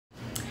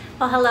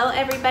Well, hello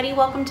everybody,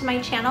 welcome to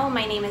my channel.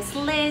 My name is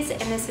Liz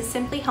and this is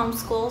Simply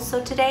Homeschool.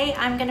 So today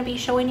I'm going to be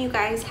showing you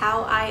guys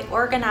how I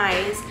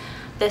organize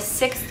the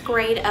 6th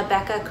grade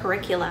Abeka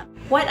curriculum.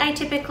 What I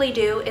typically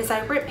do is I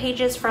rip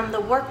pages from the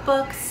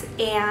workbooks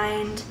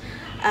and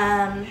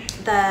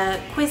the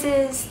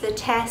quizzes, the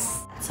tests.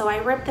 So I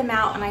rip them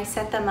out and I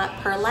set them up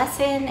per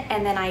lesson,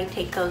 and then I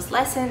take those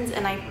lessons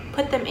and I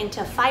put them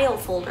into file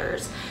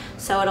folders.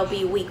 So it'll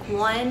be week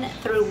 1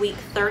 through week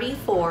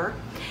 34.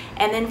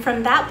 And then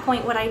from that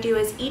point, what I do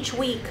is each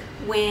week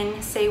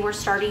when, say, we're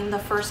starting the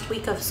first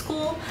week of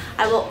school,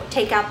 I will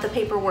take out the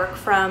paperwork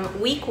from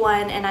week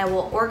 1 and I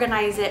will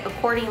organize it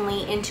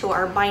accordingly into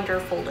our binder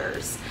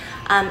folders.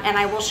 And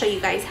I will show you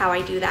guys how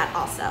I do that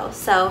also.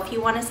 So if you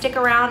want to stick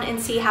around and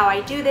see how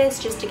I do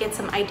this just to get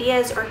some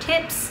ideas or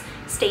tips,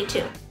 stay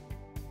tuned.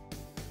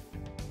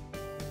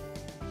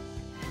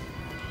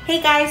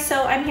 Hey guys,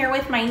 so I'm here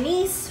with my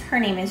niece. Her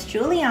name is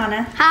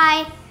Juliana.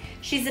 Hi.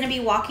 She's gonna be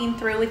walking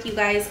through with you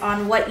guys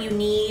on what you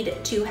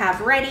need to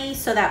have ready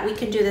so that we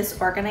can do this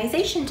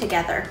organization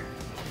together.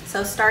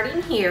 So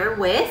starting here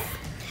with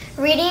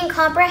reading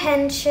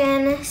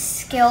comprehension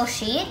skill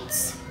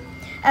sheets,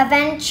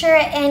 adventure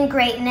and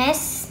greatness,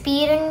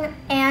 speed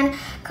and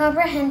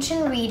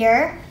comprehension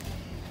reader,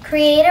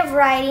 creative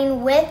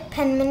writing with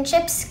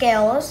penmanship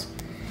skills,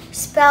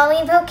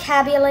 spelling,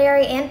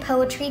 vocabulary, and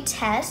poetry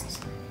tests,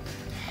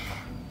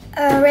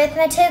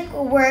 arithmetic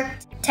work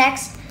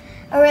text,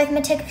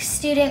 arithmetic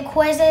student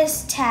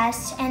quizzes,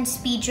 tests, and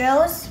speed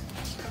drills,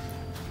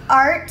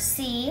 art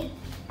C,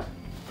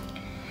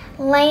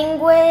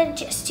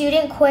 language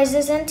student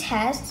quizzes and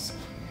tests,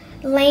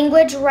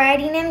 language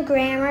writing and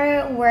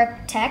grammar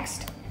work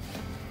text,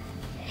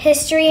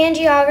 history and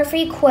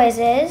geography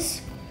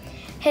quizzes,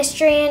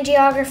 history and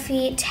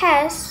geography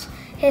tests,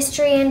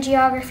 history and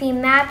geography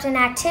maps and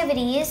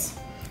activities,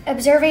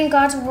 observing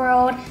God's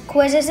world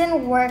quizzes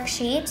and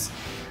worksheets,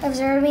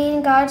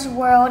 observing God's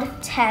world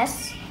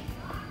tests,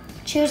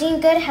 choosing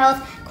good health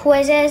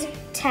quizzes,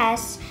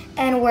 tests,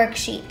 and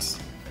worksheets.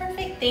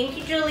 Perfect, thank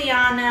you,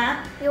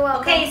 Juliana. You're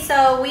welcome. Okay,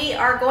 so we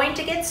are going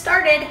to get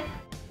started.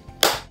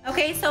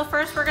 Okay, so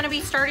first we're gonna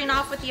be starting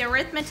off with the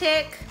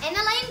arithmetic. And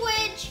the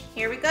language.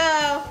 Here we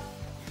go.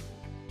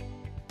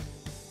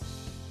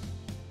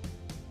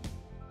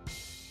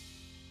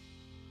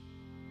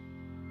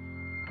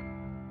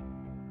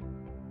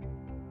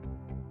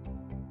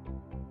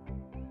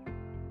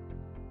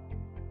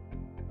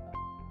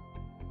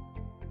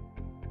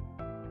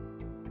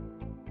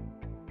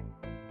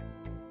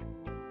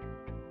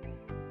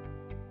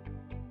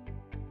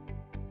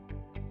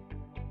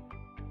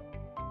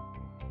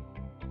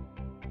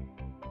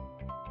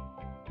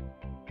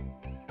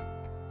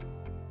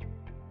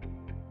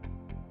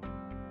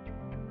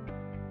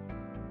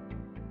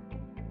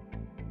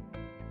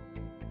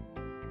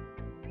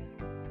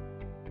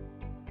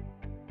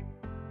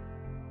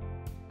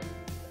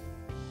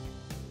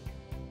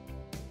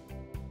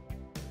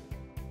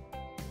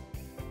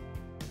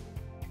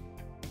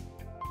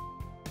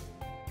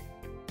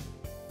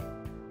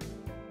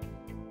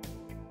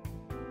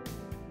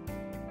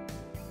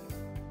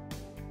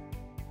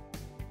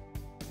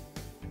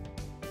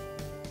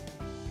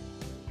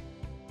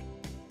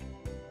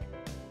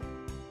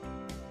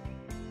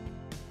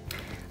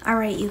 All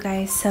right, you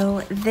guys,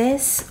 so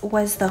this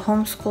was the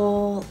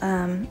homeschool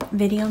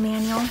video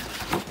manual.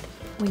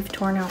 We've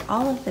torn out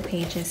all of the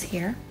pages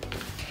here.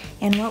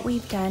 And what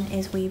we've done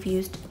is we've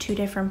used 2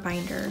 different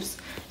binders.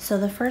 So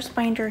the first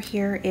binder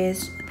here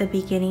is the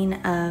beginning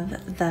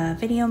of the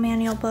video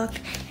manual book.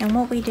 And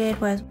what we did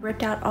was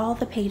ripped out all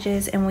the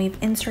pages and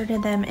we've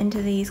inserted them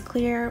into these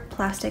clear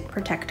plastic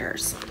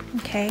protectors.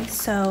 Okay,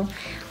 so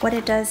what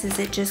it does is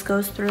it just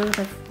goes through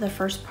the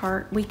first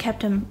part. We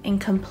kept them in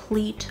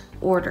complete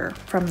order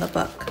from the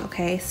book.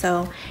 Okay,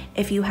 so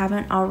if you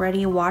haven't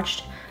already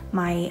watched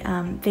my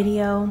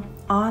video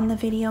on the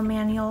video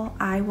manual,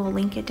 I will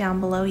link it down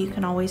below. You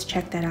can always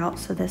check that out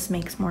so this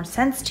makes more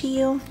sense to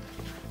you.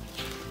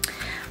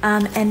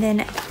 And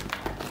then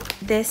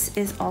this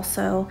is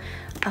also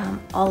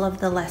all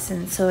of the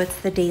lessons. So it's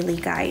the daily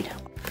guide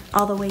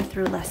all the way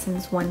through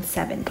lessons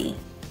 170.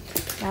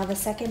 Now the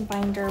second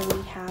binder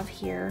we have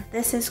here,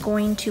 this is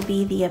going to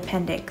be the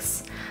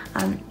appendix.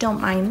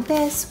 Don't mind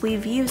this,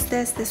 we've used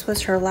this. This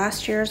was her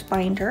last year's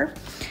binder.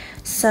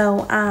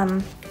 So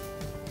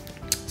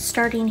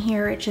starting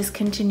here, it just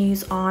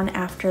continues on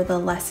after the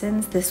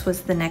lessons. This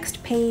was the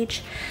next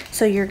page.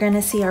 So you're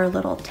gonna see our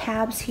little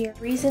tabs here.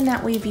 The reason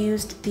that we've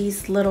used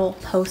these little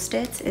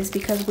post-its is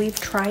because we've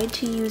tried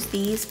to use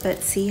these,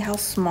 but see how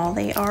small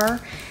they are?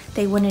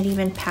 They wouldn't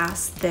even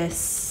pass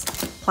this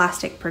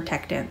plastic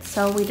protectant.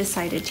 So we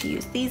decided to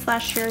use these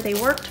last year. They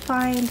worked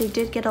fine. They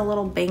did get a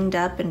little banged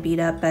up and beat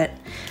up, but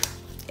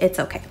it's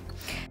okay.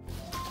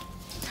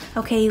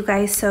 Okay, you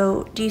guys,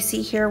 so do you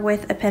see here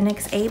with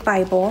Appendix A,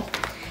 Bible,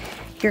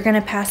 you're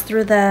gonna pass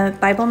through the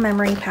Bible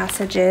memory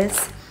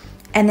passages,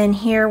 and then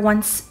here,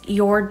 once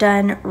you're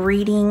done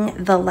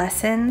reading the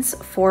lessons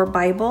for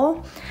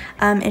Bible,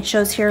 it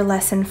shows here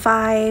lesson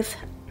 5,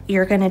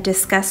 you're going to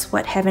discuss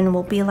what heaven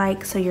will be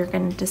like. So you're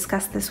going to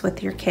discuss this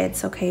with your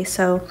kids. Okay,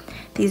 so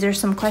these are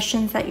some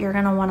questions that you're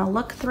going to want to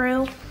look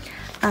through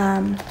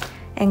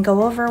and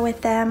go over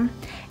with them.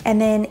 And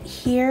then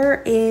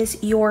here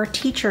is your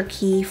teacher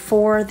key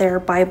for their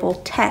Bible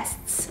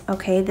tests.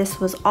 Okay, this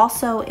was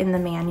also in the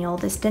manual.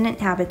 This didn't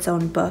have its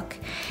own book.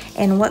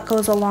 And what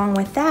goes along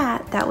with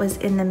that was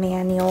in the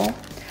manual,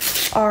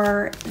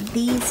 are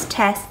these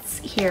tests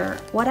here.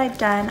 What I've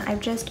done, I've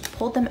just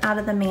pulled them out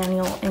of the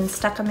manual and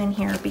stuck them in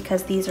here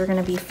because these are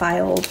going to be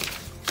filed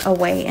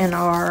away in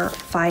our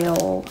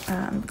file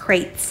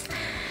crates.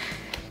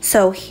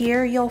 So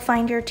here you'll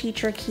find your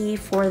teacher key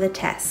for the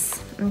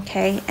tests,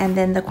 okay, and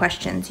then the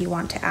questions you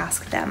want to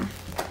ask them.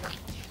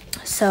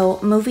 So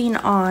moving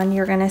on,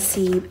 you're going to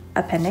see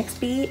Appendix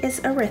B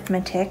is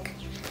arithmetic.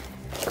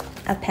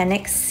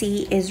 Appendix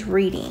C is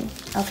reading.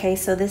 Okay,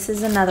 so this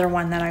is another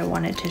one that I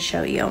wanted to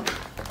show you.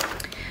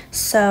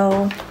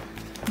 So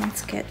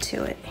let's get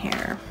to it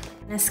here.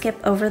 I'm going to skip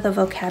over the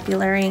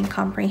vocabulary and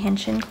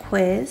comprehension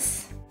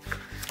quiz.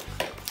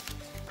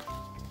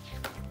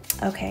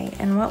 Okay,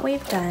 and what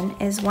we've done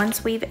is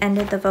once we've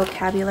ended the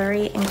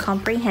vocabulary and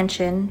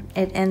comprehension,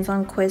 it ends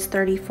on quiz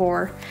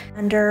 34.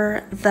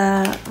 Under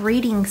the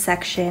reading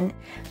section,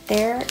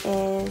 there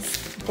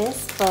is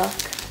this book,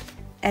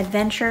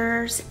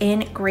 Adventures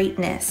in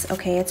Greatness.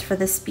 Okay, it's for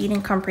the speed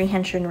and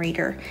comprehension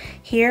reader.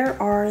 Here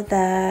are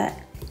the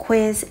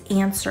quiz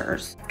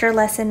answers. After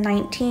lesson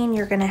 19,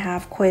 you're going to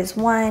have quiz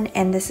 1,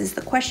 and this is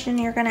the question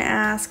you're going to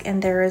ask,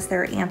 and there is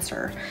their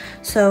answer.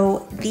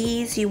 So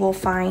these you will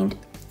find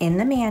in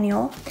the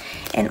manual.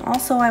 And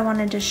also I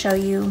wanted to show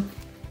you,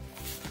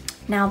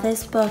 now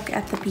this book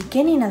at the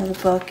beginning of the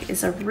book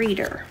is a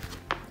reader.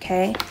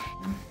 Okay,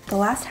 the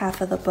last half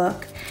of the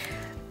book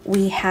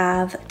we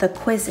have the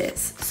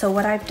quizzes. So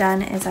what I've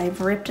done is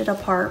I've ripped it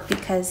apart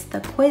because the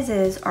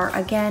quizzes are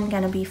again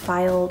going to be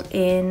filed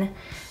in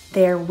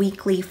their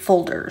weekly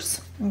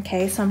folders.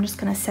 Okay, so I'm just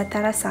going to set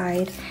that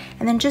aside.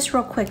 And then just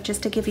real quick,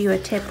 just to give you a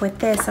tip with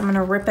this, I'm going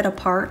to rip it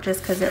apart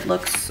just because it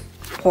looks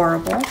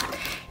horrible.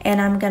 And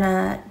I'm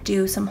gonna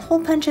do some hole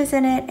punches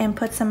in it and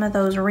put some of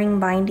those ring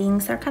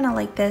bindings. They're kind of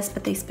like this,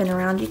 but they spin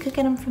around. You could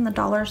get them from the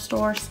dollar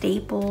store,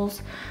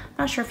 Staples. I'm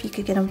not sure if you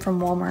could get them from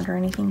Walmart or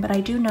anything, but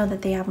I do know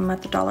that they have them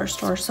at the dollar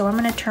store. So I'm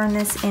gonna turn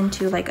this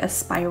into like a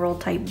spiral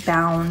type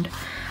bound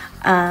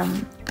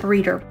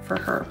reader for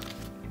her.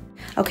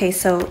 Okay,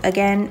 so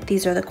again,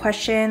 these are the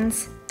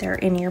questions. They're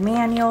in your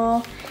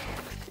manual.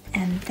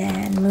 And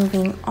then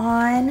moving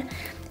on,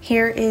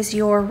 here is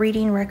your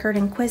reading record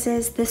and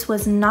quizzes. This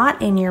was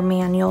not in your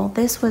manual.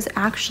 This was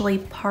actually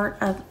part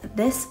of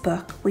this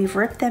book. We've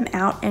ripped them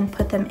out and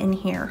put them in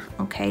here,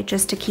 okay?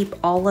 Just to keep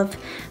all of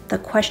the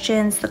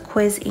questions, the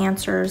quiz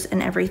answers,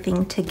 and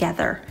everything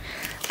together.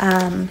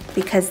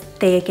 Because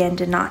they, again,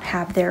 did not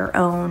have their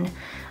own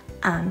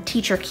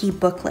teacher key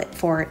booklet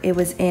for it. It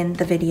was in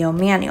the video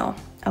manual.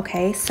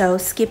 Okay, so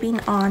skipping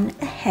on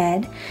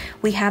ahead,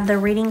 we have the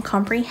reading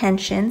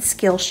comprehension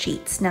skill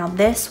sheets. Now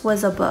this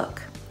was a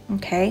book.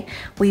 Okay,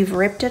 we've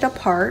ripped it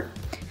apart.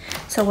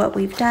 So what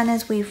we've done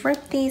is we've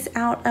ripped these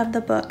out of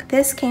the book.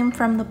 This came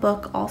from the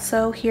book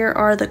also. Here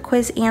are the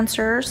quiz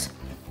answers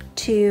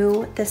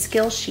to the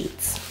skill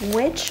sheets,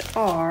 which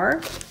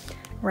are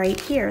right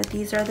here.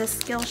 These are the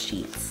skill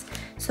sheets.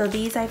 So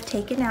these I've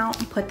taken out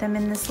and put them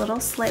in this little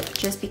slip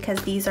just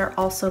because these are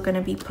also going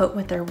to be put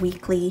with their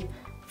weekly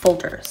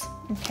folders.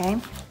 Okay.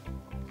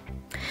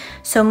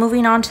 So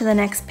moving on to the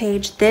next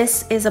page,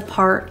 this is a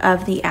part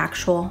of the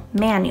actual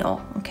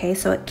manual, okay?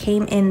 So it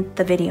came in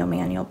the video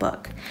manual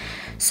book.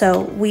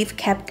 So we've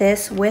kept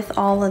this with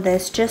all of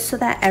this just so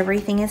that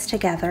everything is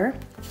together.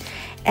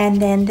 And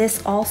then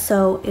this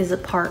also is a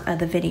part of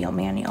the video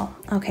manual,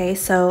 okay?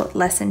 So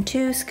lesson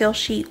 2, skill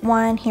sheet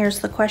 1, here's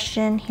the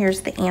question,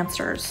 here's the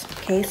answers,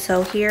 okay?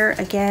 So here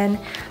again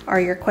are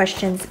your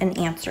questions and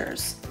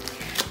answers.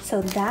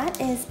 So that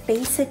is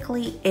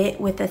basically it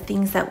with the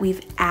things that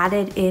we've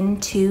added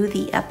into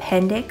the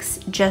appendix,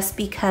 just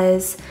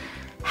because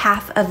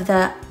half of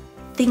the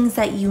things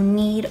that you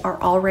need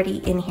are already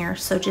in here.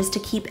 So just to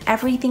keep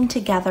everything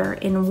together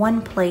in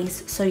one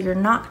place so you're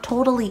not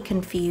totally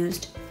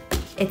confused,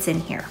 it's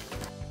in here.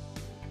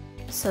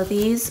 So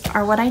these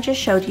are what I just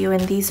showed you,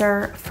 and these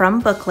are from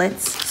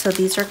booklets. So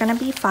these are going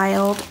to be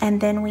filed, and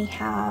then we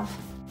have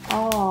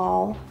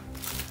all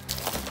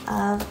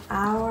of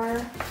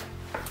our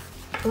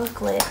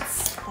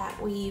booklets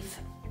that we've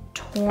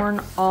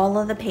torn all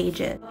of the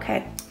pages.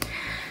 Okay,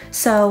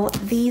 so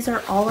these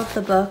are all of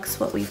the books.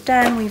 What we've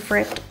done, we've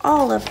ripped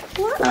all of,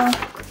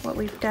 what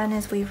we've done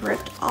is we've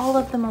ripped all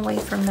of them away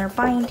from their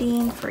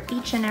binding for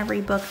each and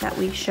every book that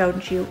we've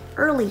showed you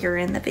earlier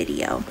in the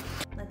video.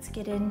 Let's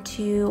get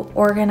into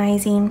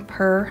organizing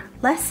per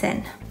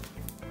lesson.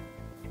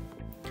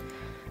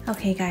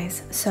 Okay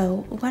guys,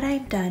 so what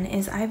I've done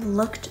is I've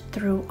looked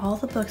through all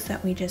the books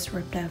that we just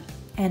ripped up,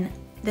 and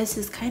this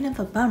is kind of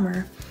a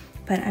bummer,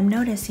 but I'm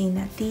noticing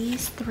that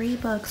these 3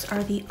 books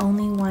are the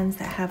only ones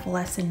that have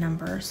lesson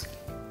numbers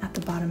at the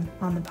bottom,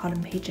 on the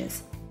bottom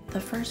pages. The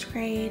first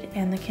grade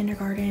and the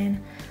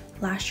kindergarten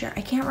last year.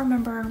 I can't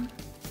remember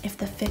if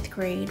the 5th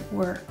grade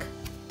work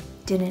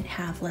didn't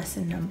have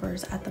lesson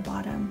numbers at the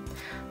bottom,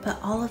 but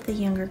all of the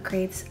younger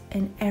grades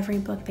in every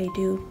book they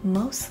do,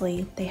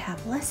 mostly they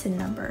have lesson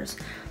numbers.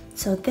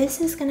 So this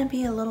is going to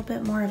be a little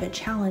bit more of a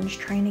challenge,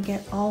 trying to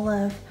get all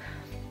of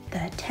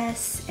the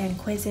tests and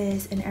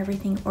quizzes and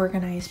everything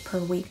organized per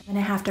week. I'm going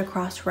to have to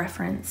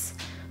cross-reference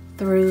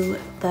through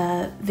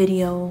the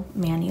video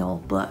manual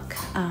book,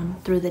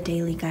 through the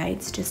daily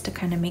guides, just to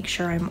kind of make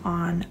sure I'm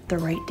on the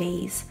right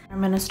days.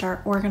 I'm going to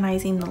start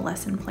organizing the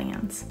lesson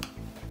plans.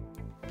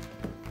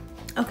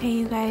 Okay,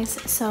 you guys,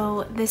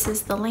 so this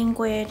is the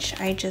language.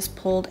 I just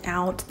pulled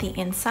out the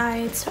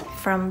insides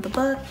from the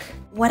book.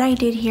 What I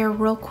did here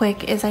real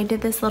quick is I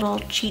did this little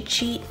cheat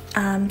sheet.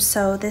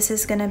 So this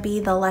is gonna be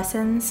the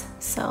lessons.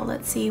 So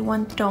let's see,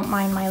 don't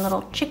mind my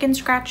little chicken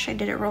scratch. I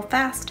did it real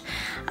fast.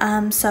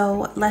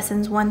 So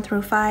lessons 1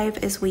 through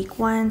 5 is week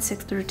 1,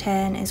 6 through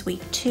 10 is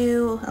week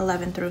 2,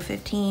 11 through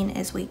 15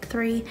 is week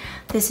 3.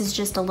 This is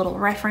just a little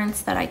reference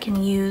that I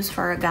can use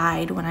for a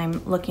guide when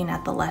I'm looking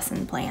at the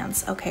lesson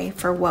plans, okay,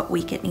 for what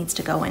week it needs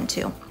to go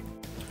into.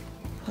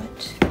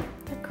 Put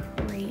the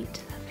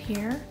crate up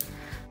here.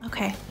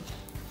 Okay.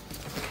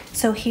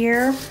 So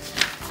here,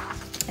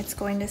 it's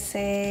going to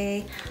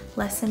say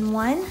lesson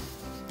 1,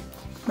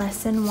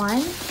 lesson 1,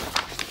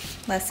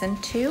 lesson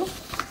 2,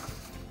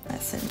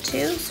 lesson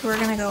 2. So we're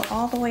gonna go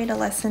all the way to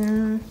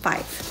lesson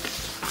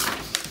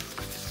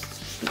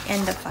 5, the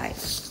end of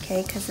 5,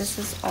 okay? Because this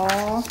is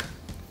all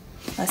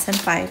lesson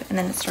 5, and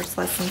then it starts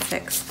lesson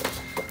 6.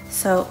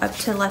 So up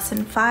to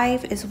lesson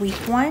 5 is week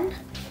 1.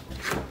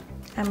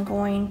 I'm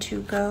going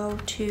to go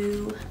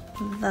to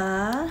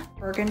the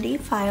burgundy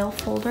file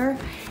folder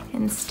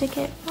and stick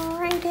it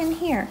right in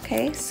here,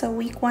 okay? So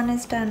week 1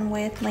 is done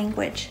with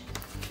language.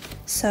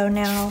 So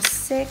now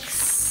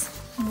 6,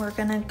 we're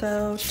gonna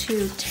go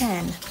to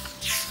 10.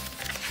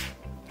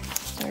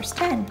 There's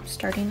 10,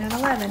 starting at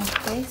 11,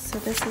 okay? So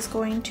this is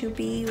going to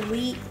be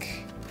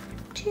week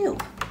 2.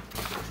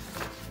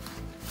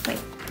 Wait,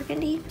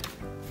 burgundy?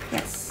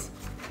 Yes.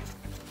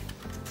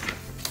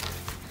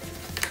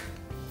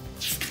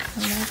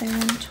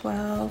 11,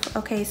 12,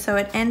 okay, so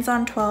it ends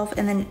on 12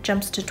 and then it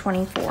jumps to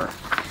 24.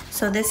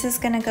 So this is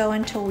gonna go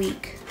into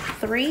week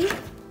 3,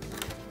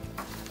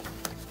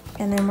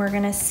 and then we're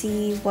gonna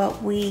see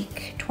what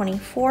week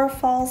 24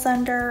 falls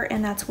under,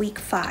 and that's week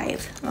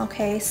 5.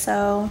 Okay,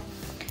 so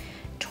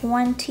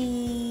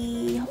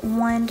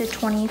 21 to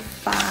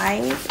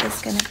 25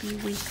 is gonna be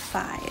week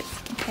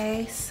 5.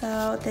 Okay,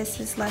 so this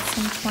is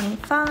lesson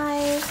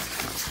 25.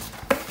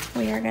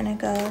 We are gonna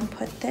go and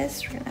put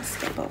this, we're gonna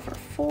skip over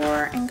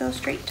 4 and go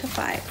straight to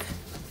 5.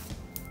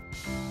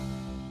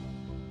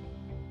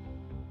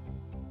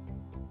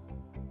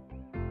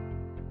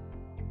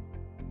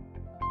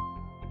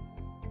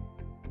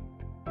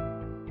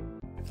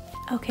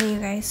 Okay, you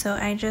guys, so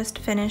I just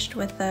finished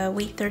with the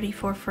week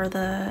 34 for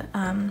the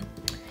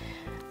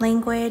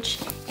language,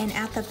 and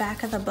at the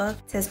back of the book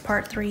it says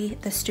part 3,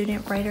 the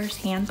student writer's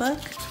handbook.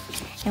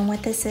 And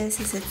what this is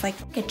it's like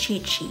a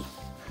cheat sheet.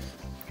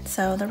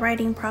 So the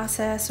writing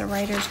process, a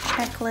writer's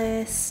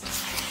checklist,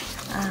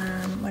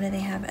 what do they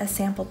have? A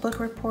sample book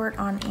report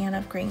on Anne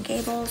of Green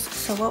Gables.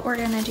 So what we're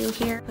gonna do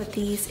here, put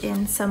these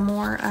in some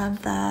more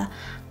of the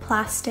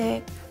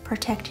plastic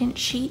protectant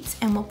sheets,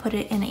 and we'll put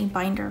it in a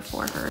binder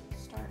for her.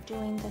 Start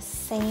doing the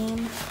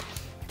same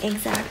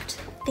exact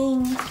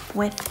thing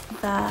with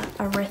the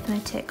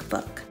arithmetic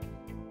book.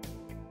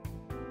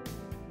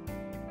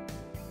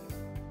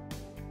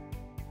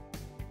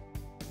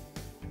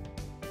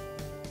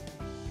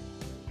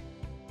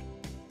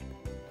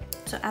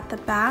 So at the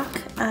back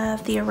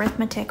of the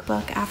arithmetic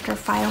book, after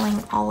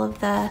filing all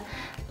of the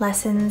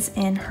lessons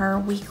in her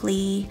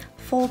weekly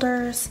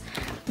folders,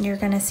 you're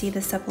gonna see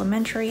the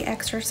supplementary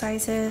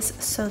exercises.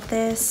 So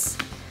this,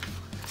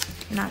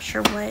 I'm not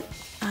sure what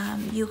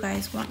you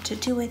guys want to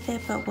do with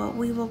it, but what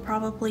we will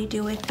probably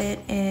do with it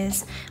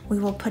is we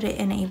will put it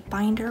in a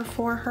binder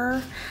for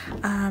her.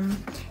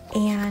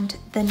 And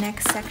the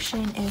next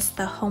section is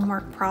the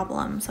homework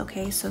problems.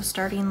 Okay, so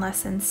starting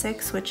lesson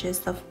 6, which is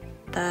the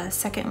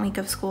second week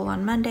of school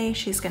on Monday,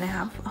 she's gonna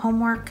have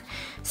homework.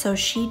 So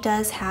she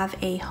does have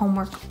a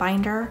homework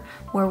binder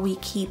where we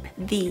keep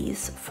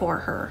these for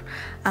her.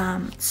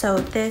 So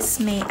this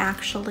may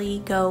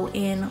actually go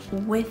in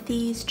with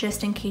these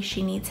just in case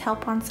she needs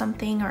help on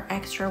something or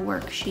extra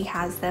work. She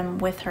has them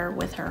with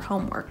her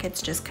homework.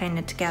 It's just kind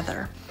of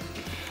together.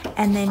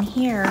 And then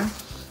here,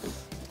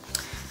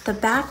 the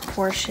back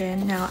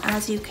portion, now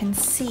as you can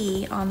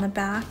see on the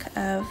back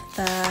of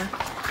the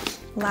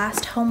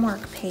last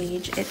homework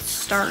page, it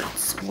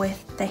starts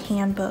with the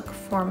handbook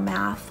for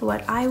math.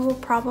 What I will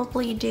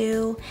probably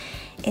do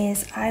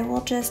is I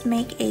will just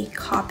make a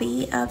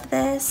copy of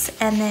this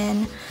and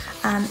then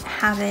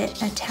have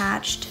it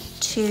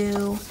attached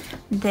to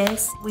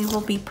this. We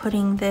will be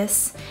putting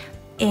this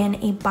in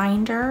a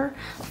binder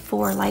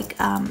for like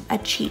a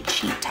cheat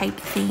sheet type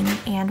thing,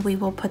 and we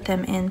will put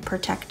them in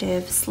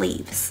protective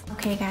sleeves.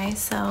 Okay guys,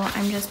 so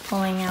I'm just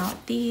pulling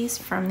out these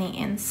from the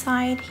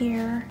inside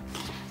here.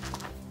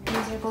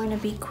 These are going to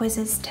be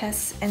quizzes,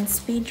 tests, and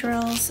speed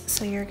drills.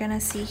 So you're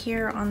gonna see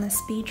here on the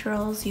speed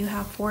drills, you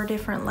have 4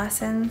 different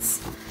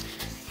lessons.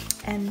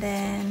 And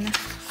then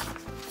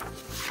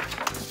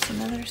that's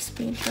another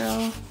speed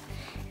drill.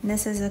 And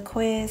this is a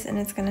quiz, and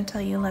it's gonna tell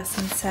you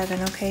lesson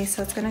 7, okay?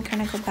 So it's gonna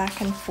kind of go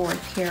back and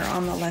forth here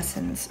on the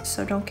lessons.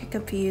 So don't get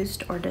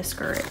confused or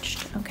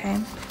discouraged,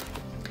 okay?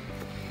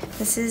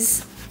 This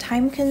is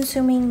time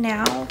consuming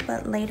now,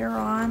 but later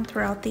on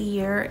throughout the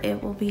year,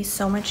 it will be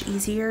so much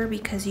easier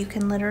because you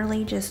can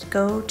literally just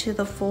go to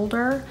the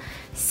folder,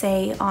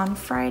 say on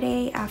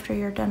Friday after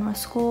you're done with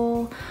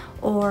school,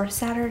 or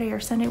Saturday or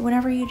Sunday,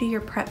 whenever you do your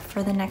prep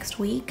for the next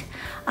week,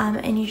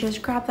 and you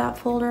just grab that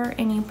folder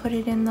and you put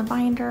it in the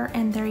binder,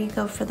 and there you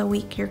go for the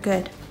week, you're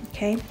good,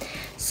 okay?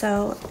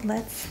 So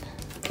let's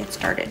get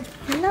started.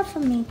 Enough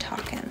of me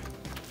talking.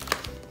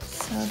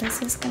 So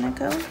this is gonna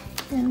go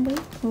in week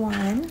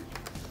 1.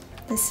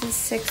 This is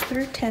 6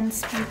 through 10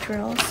 speed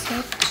drills,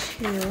 so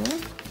 2.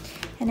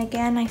 And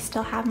again, I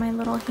still have my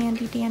little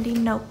handy dandy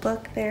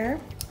notebook there.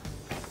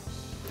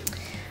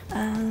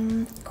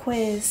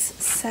 Quiz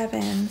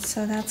 7,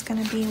 so that's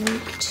gonna be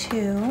week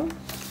 2.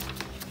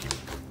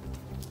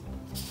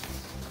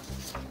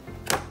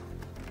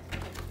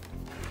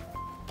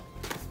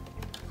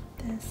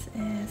 This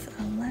is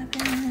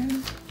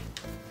 11.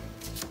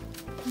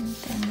 And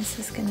then this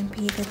is gonna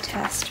be the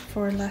test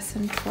for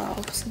lesson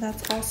 12. So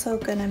that's also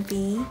gonna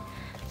be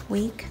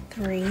week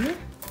 3.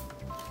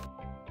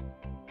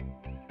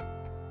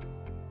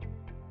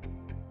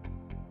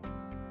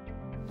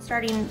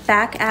 Starting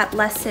back at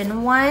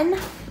lesson 1,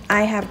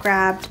 I have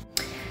grabbed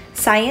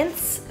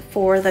science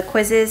for the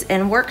quizzes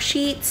and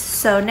worksheets.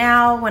 So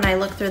now when I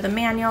look through the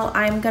manual,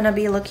 I'm gonna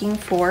be looking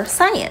for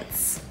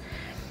science.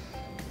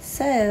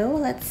 So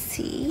let's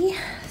see,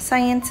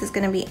 science is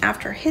gonna be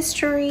after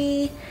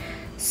history.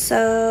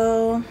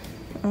 So,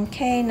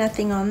 okay,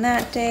 nothing on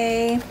that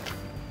day.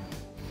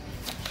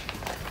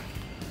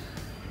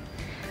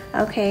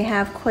 Okay,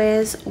 have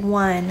quiz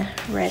 1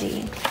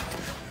 ready.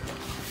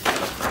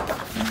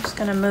 I'm just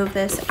gonna move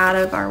this out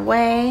of our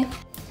way.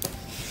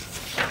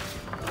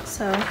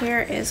 So here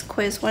is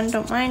quiz 1,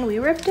 don't mind, we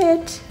ripped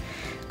it.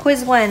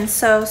 Quiz 1,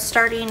 so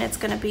starting it's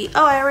gonna be,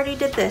 oh, I already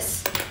did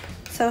this.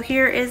 So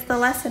here is the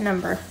lesson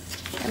number.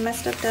 I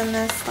must have done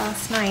this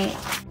last night.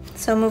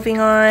 So moving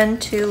on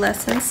to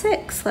lesson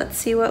 6, let's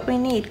see what we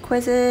need.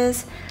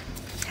 Quizzes,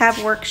 have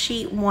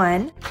worksheet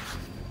 1.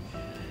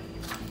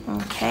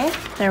 Okay,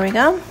 there we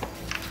go.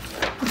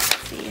 Let's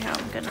see how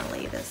I'm gonna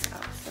lay this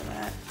out so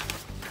that,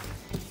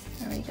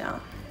 there we go.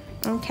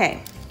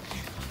 Okay.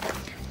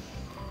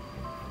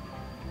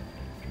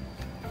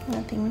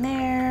 Nothing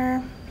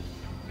there.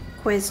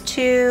 Quiz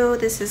 2,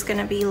 this is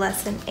gonna be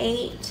lesson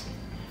 8.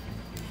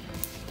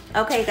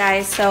 Okay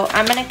guys, so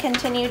I'm gonna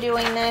continue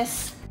doing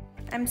this.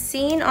 I'm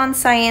seeing on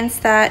science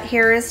that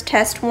here is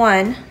test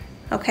 1,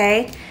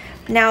 okay?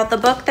 Now the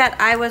book that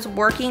I was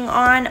working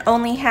on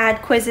only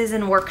had quizzes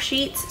and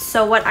worksheets.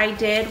 So what I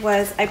did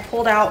was I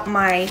pulled out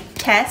my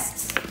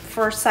tests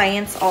for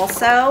science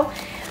also.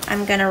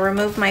 I'm gonna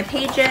remove my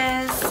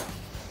pages,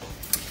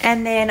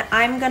 and then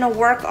I'm gonna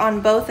work on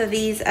both of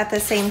these at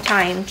the same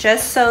time,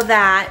 just so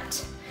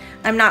that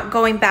I'm not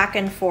going back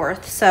and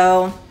forth.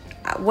 So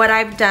what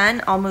I've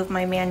done, I'll move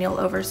my manual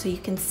over so you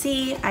can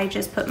see. I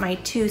just put my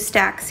 2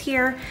 stacks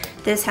here.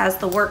 This has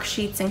the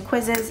worksheets and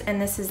quizzes,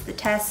 and this is the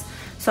test.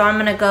 So I'm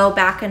gonna go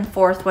back and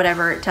forth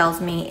whatever it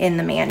tells me in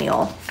the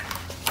manual.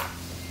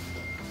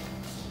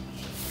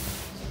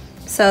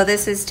 So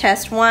this is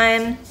test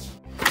 1.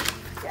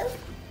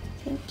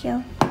 Thank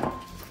you.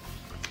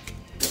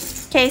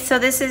 Okay, so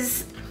this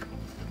is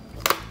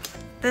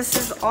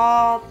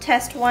all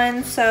test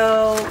 1,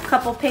 so a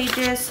couple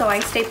pages, so I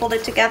stapled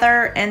it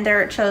together, and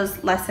there it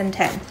shows lesson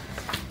 10.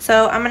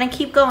 So I'm gonna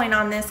keep going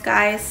on this,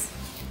 guys.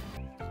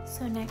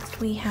 So next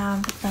we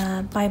have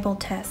the Bible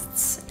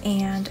tests,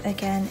 and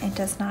again, it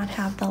does not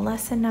have the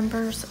lesson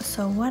numbers.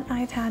 So what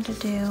I've had to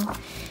do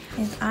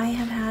is I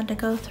have had to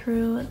go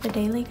through the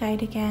daily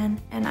guide again,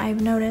 and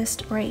I've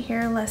noticed right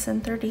here, lesson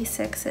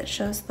 36, it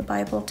shows the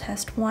Bible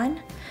test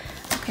 1.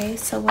 Okay,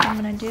 so what I'm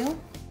gonna do,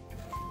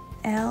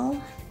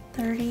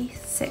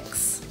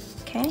 L36,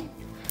 okay?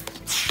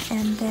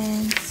 And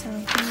then, so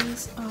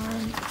these are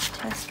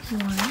test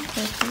 1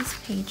 with these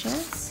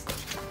pages.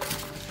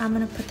 I'm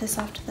gonna put this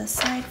off to the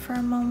side for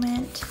a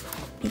moment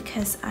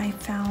because I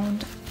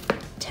found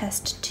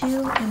test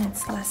 2 and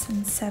it's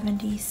lesson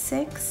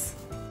 76.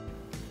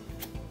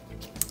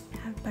 I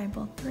have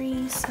Bible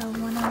 3, so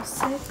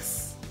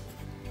 106,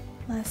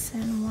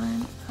 lesson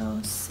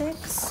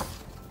 106.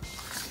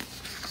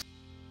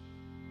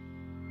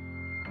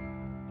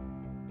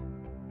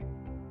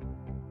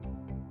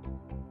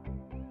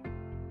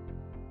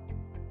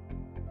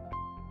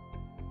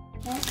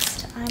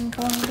 Next, I'm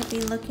going to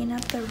be looking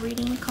at the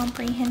reading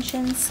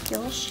comprehension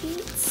skill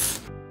sheets.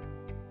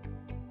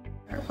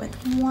 Start with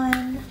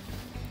 1.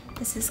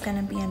 This is going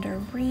to be under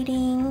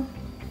reading,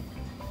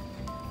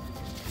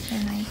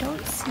 and I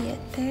don't see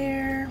it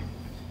there.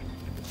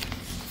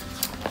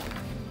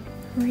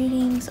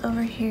 Readings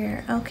over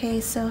here.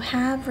 Okay, so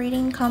have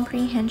reading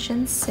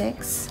comprehension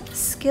 6,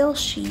 skill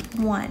sheet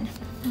 1.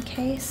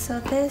 Okay, so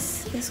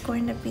this is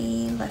going to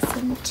be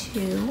lesson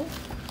 2.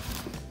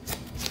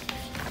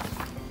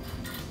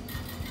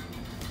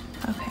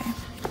 Okay.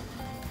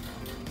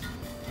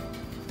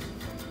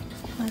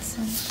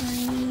 Lesson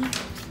 3,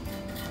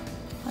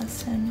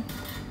 lesson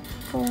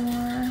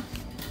 4.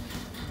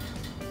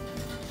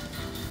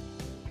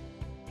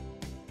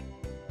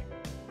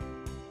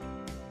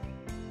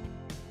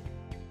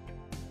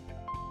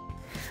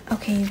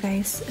 Okay, you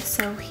guys,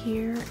 so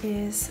here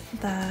is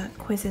the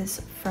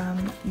quizzes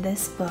from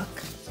this book.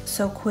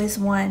 So quiz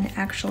 1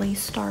 actually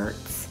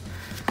starts,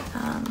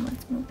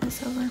 let's move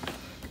this over.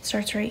 It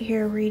starts right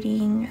here,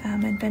 reading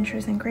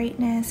Adventures in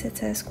Greatness. It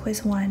says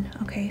quiz 1.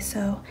 Okay,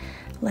 so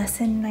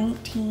lesson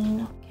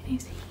 19, can you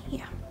see?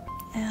 Yeah,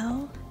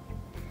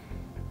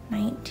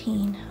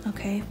 L19,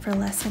 okay, for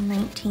lesson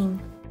 19.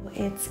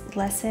 It's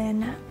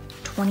lesson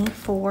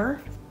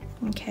 24,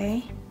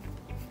 okay.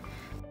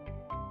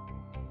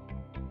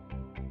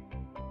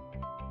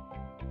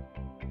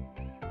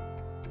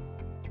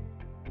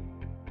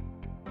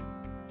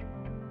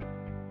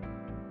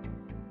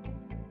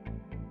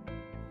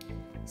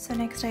 So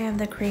next I have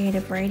the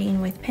creative writing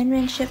with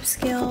penmanship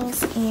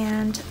skills,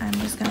 and I'm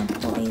just going to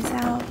pull these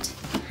out.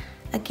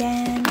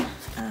 Again,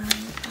 I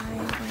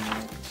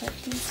will put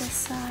these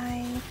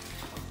aside.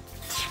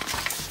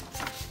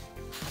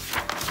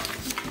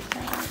 Keep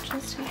that out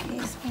just in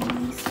case my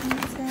niece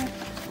needs it.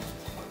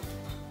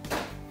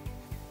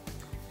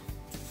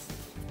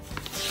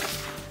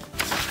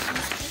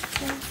 Put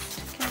this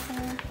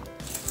together.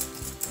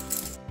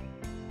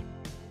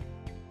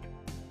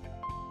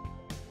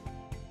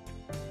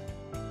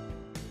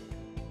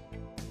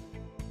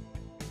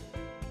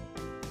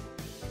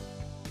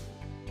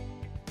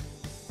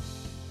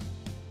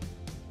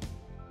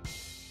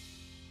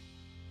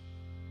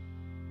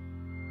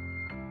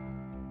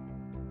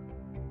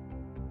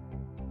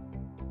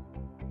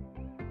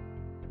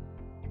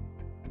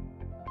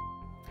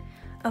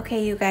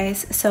 Okay, you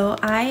guys, so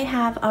I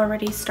have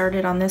already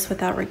started on this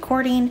without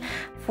recording.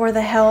 For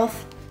the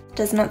health,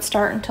 does not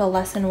start until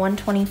lesson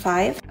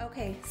 125.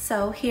 Okay,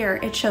 so here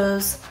it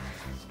shows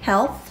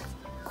health,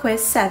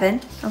 quiz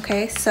 7.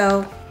 Okay,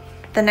 so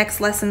the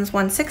next lesson's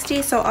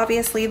 160, so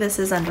obviously this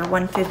is under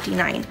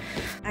 159.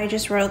 I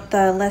just wrote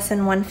the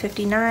lesson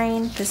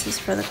 159. This is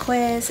for the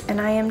quiz, and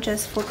I am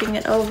just flipping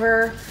it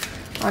over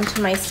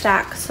onto my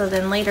stack so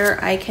then later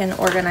I can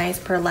organize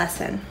per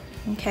lesson.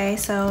 Okay,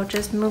 so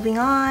just moving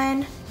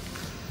on,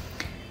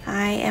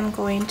 I am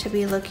going to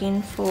be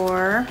looking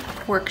for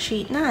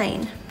worksheet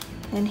 9,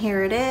 and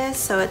here it is.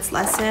 So it's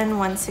lesson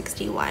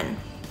 161.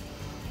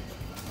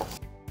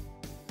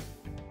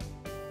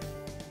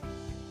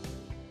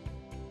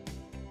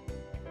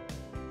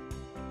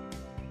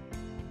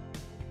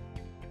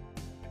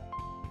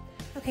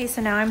 Okay,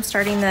 so now I'm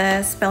starting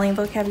the spelling,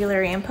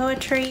 vocabulary, and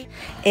poetry.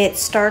 It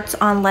starts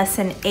on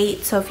lesson 8.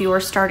 So if you were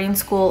starting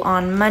school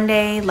on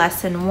Monday,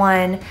 lesson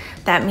 1,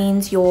 that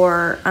means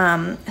your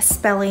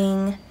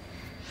spelling,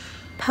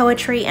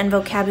 poetry, and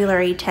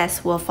vocabulary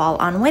tests will fall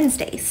on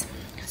Wednesdays.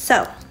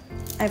 So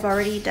I've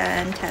already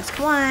done test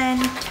 1,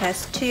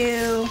 test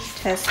 2,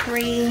 test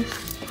 3,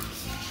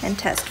 and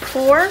test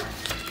 4.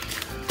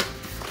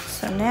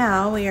 So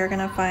now we are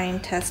gonna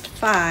find test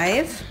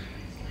 5.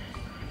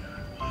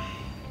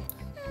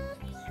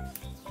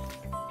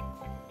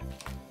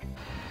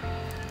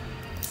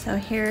 So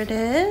here it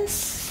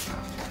is,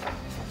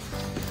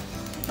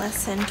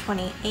 lesson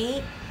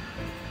 28.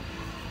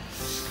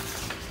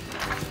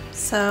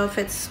 So if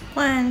it's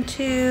 1,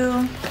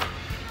 2,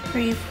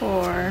 3,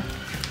 4,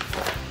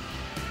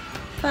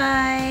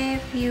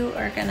 5, you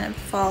are gonna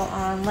fall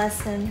on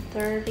lesson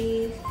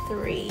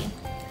 33.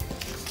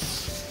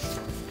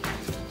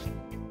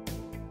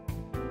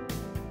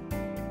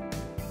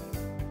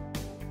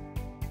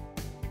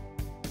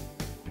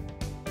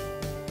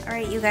 All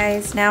right, you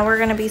guys, now we're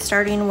gonna be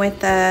starting with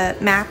the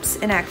maps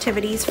and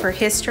activities for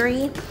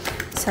history.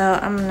 So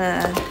I'm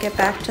gonna get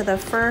back to the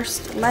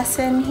first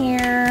lesson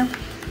here.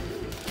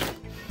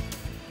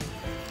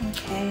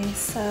 Okay,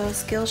 so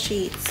skill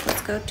sheets.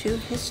 Let's go to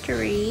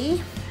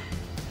history.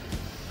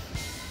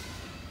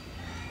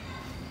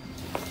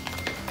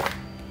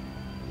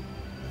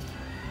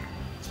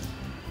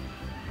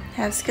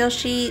 Have skill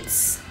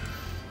sheets.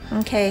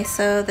 Okay,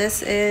 so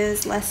this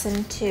is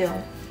lesson 2.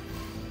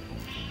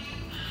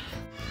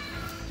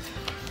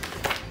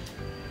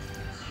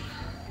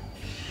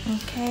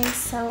 Okay,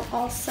 so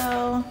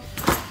also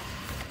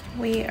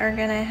we are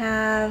gonna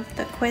have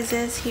the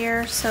quizzes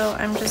here, so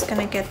I'm just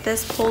gonna get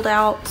this pulled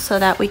out so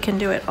that we can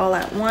do it all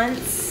at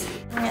once,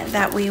 and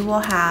that we will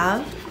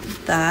have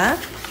the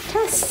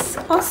tests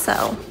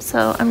also.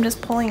 So I'm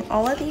just pulling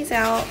all of these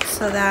out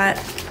so that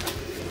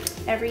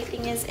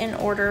everything is in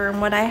order. And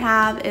what I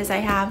have is I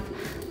have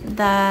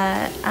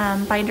the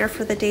binder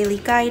for the daily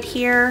guide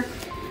here,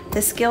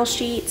 the skill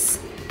sheets,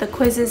 the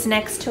quizzes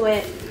next to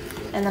it,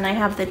 and then I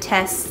have the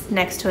tests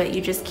next to it.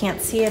 You just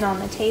can't see it on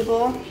the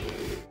table.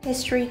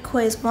 History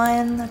quiz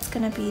 1, that's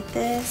gonna be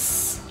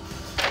this.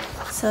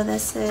 So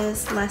this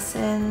is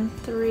lesson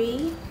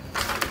 3.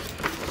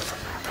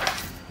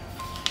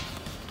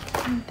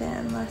 And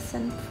then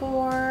lesson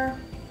 4.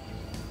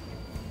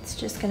 It's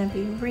just going to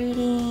be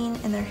reading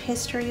in their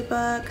history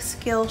book.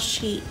 Skill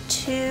sheet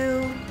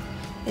 2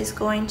 is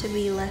going to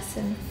be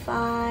lesson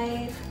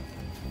 5.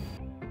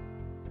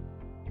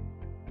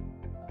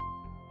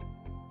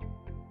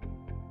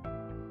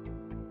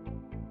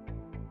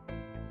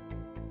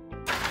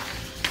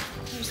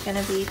 There's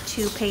going to be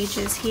 2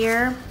 pages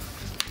here.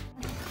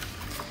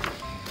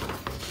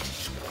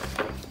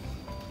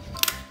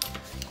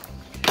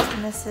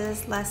 And this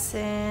is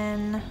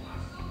lesson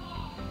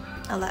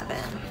 11.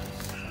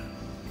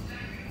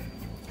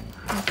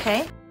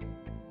 Okay.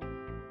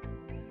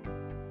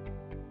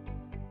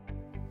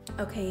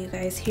 Okay, you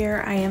guys,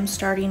 here I am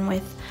starting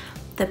with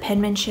the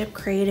penmanship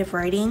creative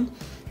writing,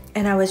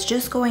 and I was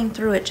just going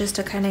through it just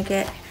to kind of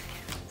get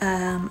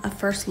a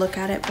first look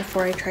at it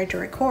before I tried to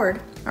record,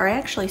 or I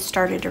actually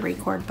started to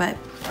record, but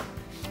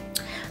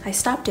I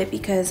stopped it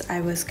because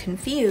I was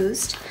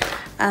confused.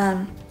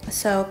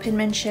 So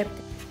penmanship,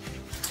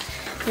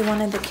 they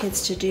wanted the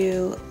kids to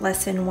do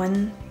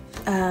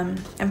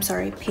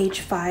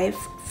page 5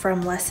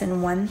 from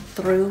lesson 1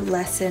 through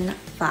lesson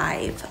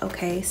 5.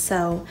 Okay,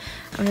 so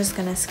I'm just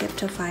gonna skip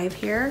to 5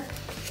 here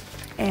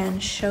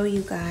and show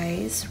you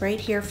guys right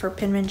here for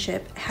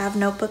penmanship. Have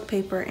notebook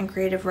paper and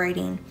creative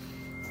writing.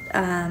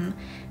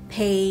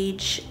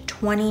 Page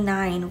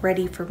 29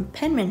 ready for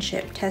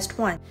penmanship, test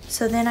 1.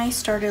 So then I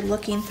started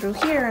looking through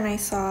here and I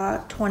saw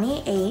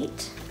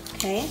 28,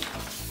 okay?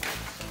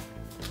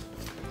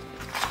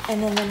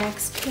 And then the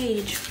next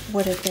page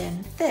would have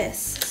been this.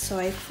 So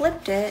I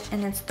flipped it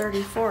and it's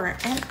 34,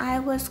 and I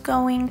was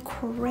going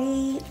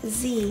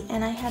crazy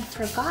and I had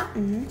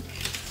forgotten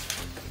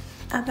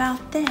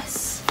about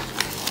this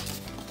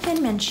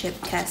penmanship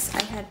test.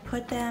 I had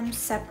put them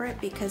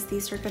separate because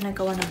these are gonna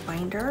go in a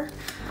binder,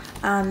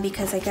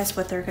 because I guess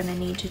what they're gonna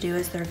need to do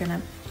is they're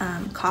gonna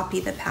copy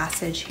the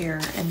passage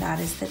here, and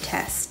that is the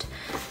test.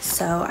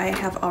 So I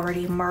have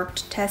already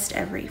marked test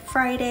every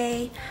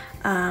Friday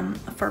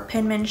for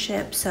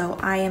penmanship, so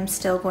I am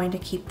still going to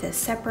keep this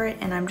separate,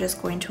 and I'm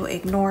just going to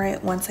ignore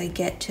it once I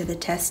get to the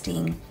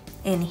testing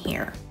in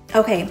here.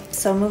 Okay,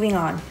 so moving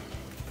on.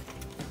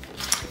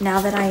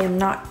 Now that I am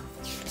not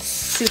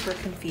super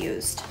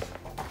confused.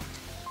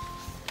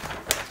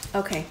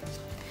 Okay,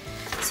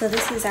 so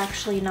this is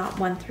actually not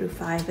 1 through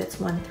 5, it's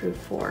 1 through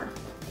 4.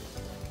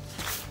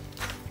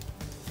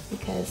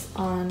 Because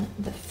on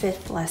the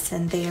 5th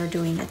lesson, they are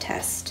doing a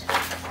test.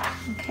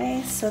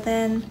 Okay, so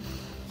then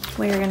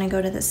we're gonna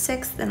go to the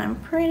 6th, and I'm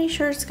pretty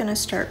sure it's gonna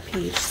start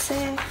page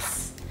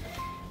 6.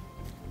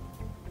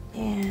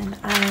 And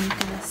I'm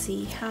gonna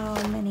see how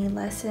many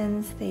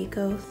lessons they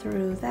go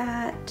through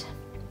that.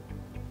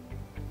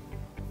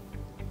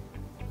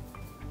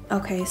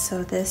 Okay,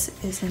 so this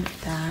isn't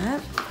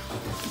that.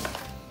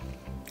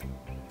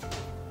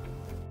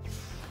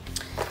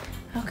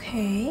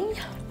 Okay.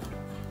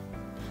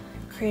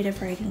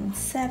 Creative writing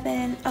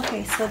 7.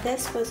 Okay, so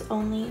this was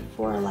only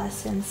for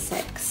lesson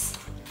 6.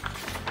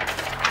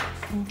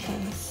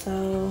 Okay,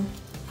 so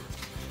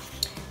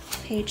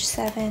page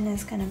 7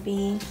 is going to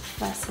be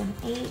lesson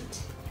 8.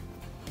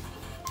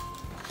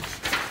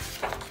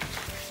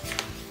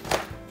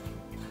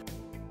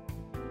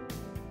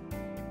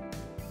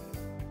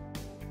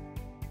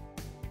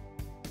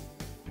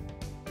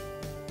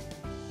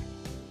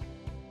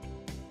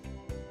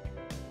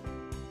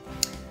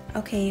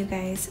 Okay, you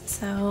guys,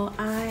 so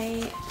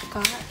I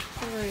got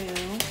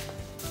through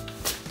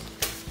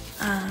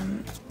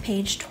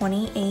page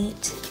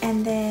 28,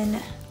 and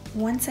then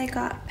once I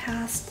got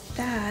past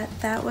that,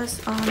 that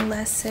was on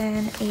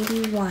lesson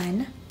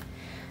 81.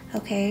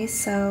 Okay,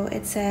 so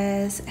it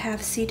says have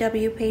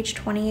CW page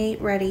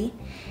 28 ready.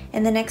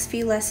 In the next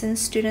few lessons,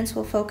 students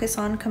will focus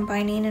on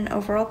combining an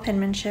overall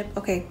penmanship.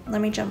 Okay,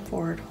 let me jump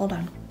forward, hold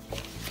on.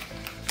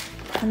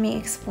 Let me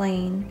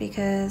explain,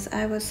 because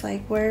I was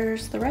like,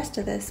 where's the rest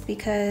of this?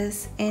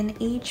 Because in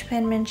each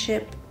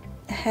penmanship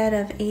head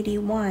of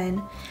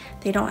 81,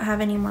 they don't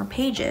have any more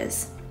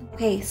pages.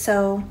 Okay,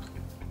 so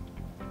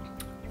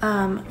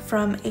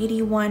from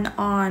 81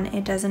 on,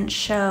 it doesn't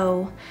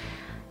show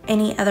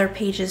any other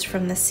pages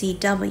from the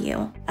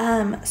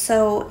CW.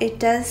 So it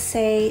does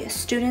say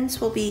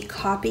students will be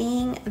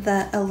copying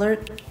the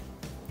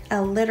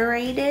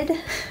alliterated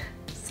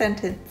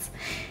sentence.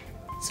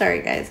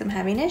 Sorry guys, I'm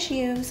having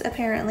issues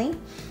apparently.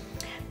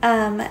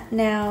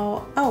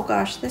 Now, oh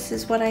gosh, this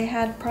is what I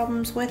had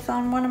problems with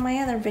on one of my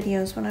other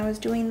videos when I was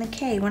doing the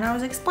K, when I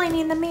was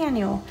explaining the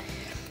manual.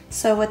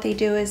 So what they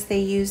do is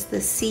they use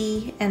the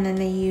C, and then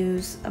they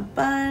use a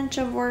bunch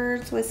of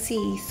words with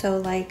C. So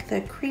like the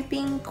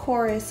creeping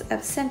chorus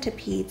of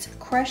centipedes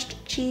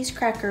crushed cheese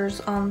crackers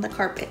on the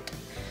carpet.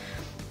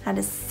 I had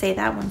to say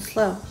that one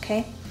slow,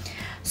 okay?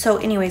 So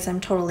anyways,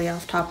 I'm totally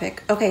off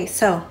topic. Okay,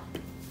 so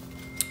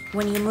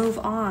when you move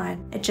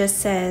on, it just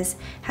says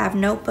have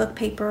notebook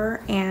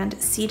paper and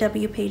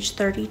CW page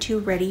 32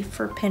 ready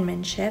for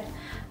penmanship.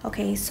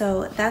 Okay,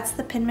 so that's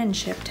the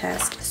penmanship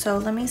test. So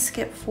let me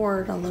skip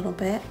forward a little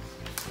bit.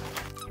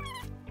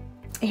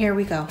 Here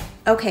we go.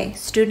 Okay,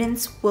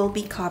 students will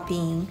be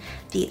copying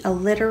the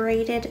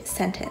alliterated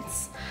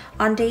sentence.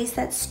 On days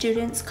that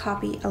students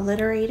copy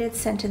alliterated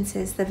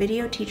sentences, the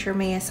video teacher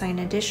may assign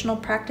additional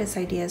practice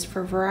ideas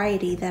for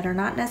variety that are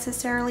not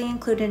necessarily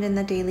included in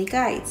the daily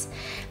guides.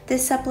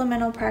 This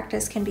supplemental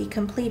practice can be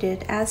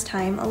completed as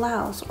time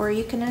allows, or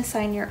you can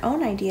assign your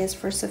own ideas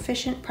for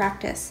sufficient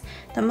practice.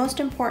 The most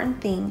important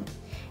thing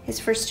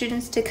is for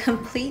students to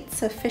complete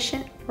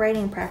sufficient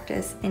writing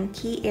practice in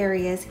key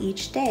areas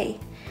each day.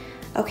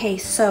 Okay,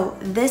 so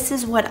this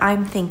is what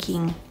I'm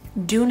thinking.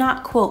 Do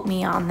not quote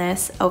me on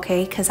this,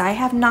 okay? Because I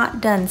have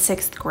not done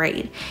 6th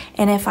grade.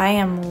 And if I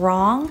am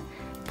wrong,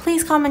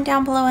 please comment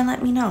down below and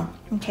let me know,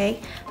 okay?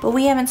 But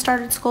we haven't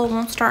started school,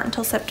 won't start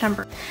until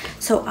September.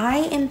 So I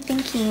am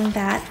thinking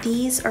that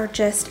these are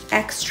just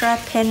extra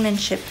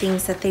penmanship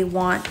things that they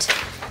want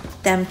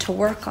them to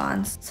work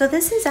on. So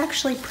this is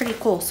actually pretty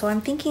cool. So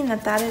I'm thinking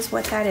that that is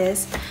what that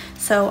is.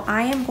 So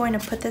I am going to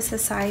put this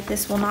aside.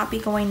 This will not be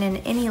going in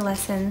any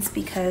lessons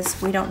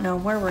because we don't know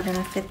where we're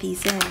gonna fit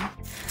these in.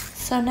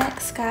 So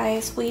next,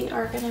 guys, we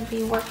are gonna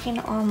be working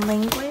on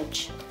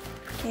language.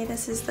 Okay,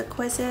 this is the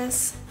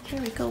quizzes.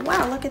 Here we go.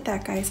 Wow, look at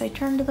that, guys. I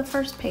turned to the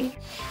first page.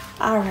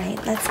 All right,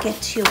 let's get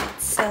to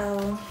it.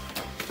 So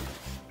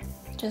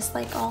just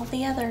like all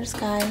the others,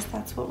 guys,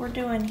 that's what we're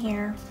doing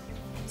here.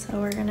 So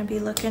we're gonna be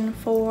looking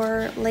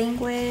for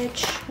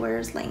language.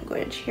 Where's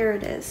language? Here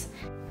it is.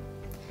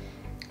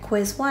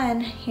 Quiz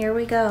 1, here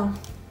we go.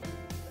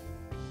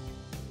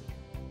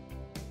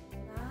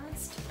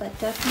 Last but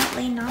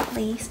definitely not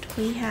least,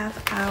 we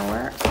have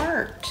our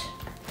art.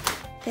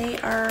 They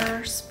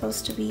are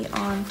supposed to be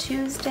on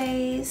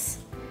Tuesdays,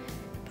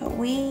 but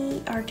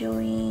we are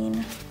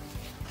doing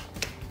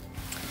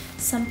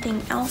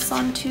something else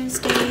on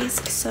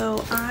Tuesdays,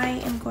 so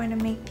I am going to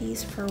make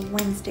these for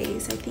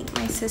Wednesdays. I think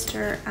my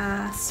sister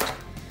asked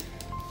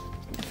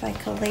if I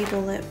could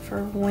label it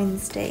for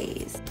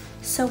Wednesdays.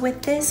 So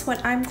with this,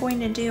 what I'm going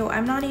to do,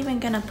 I'm not even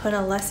going to put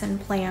a lesson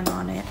plan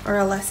on it or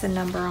a lesson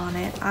number on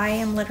it. I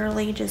am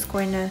literally just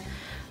going to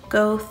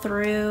go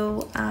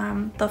through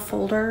the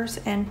folders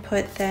and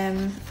put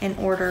them in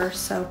order.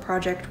 So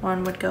project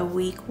 1 would go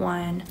week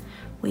 1,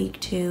 week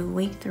 2,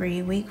 week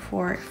 3, week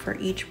 4 for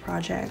each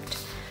project,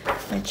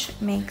 which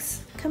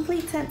makes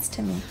complete sense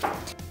to me.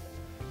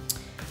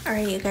 All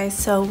right, you guys,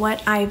 so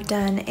what I've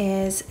done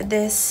is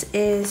this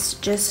is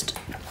just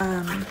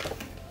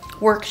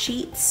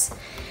worksheets.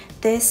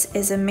 This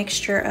is a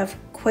mixture of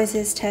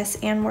quizzes, tests,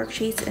 and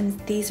worksheets, and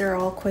these are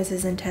all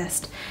quizzes and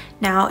tests.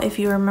 Now, if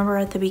you remember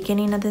at the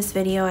beginning of this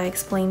video, I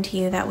explained to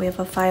you that we have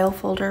a file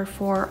folder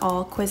for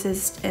all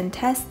quizzes and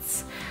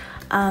tests.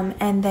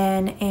 And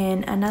then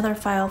in another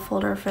file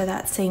folder for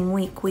that same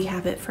week, we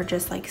have it for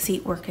just like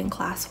seat work and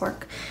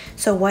classwork.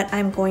 So what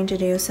I'm going to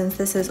do, since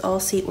this is all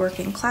seat work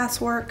and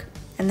classwork,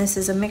 and this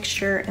is a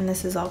mixture, and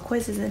this is all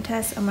quizzes and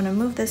tests, I'm gonna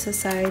move this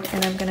aside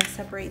and I'm gonna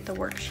separate the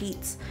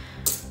worksheets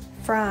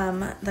from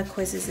the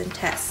quizzes and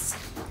tests,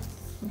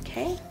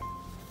 okay?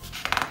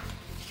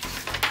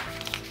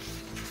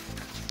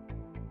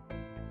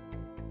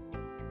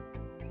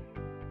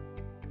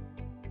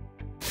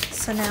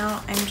 So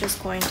now I'm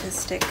just going to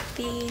stick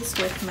these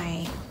with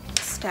my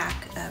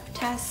stack of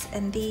tests,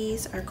 and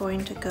these are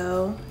going to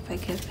go, if I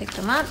could pick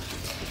them up,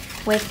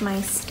 with my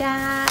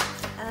stack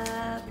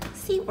of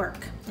seat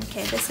work.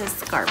 Okay, this is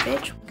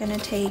garbage. I'm gonna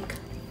take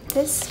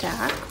this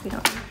stack, we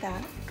don't need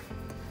that,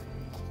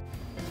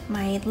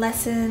 my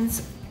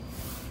lessons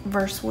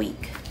verse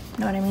week.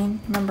 Know what I mean?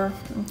 Remember?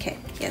 Okay,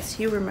 yes,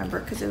 you remember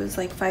because it was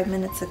like 5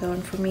 minutes ago,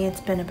 and for me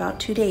it's been about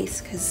 2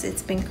 days because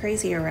it's been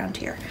crazy around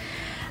here.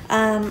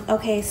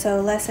 Okay, so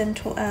lesson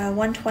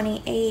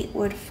 128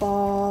 would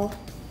fall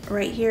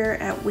right here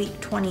at week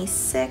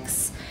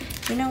 26.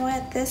 You know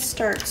what? This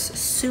starts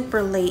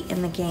super late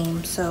in the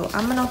game, so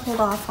I'm gonna hold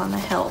off on the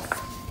health,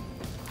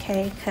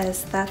 okay?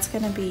 Because that's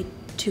gonna be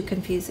too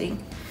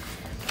confusing.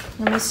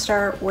 Let me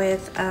start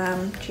with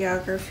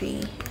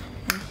geography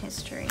and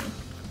history.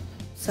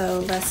 So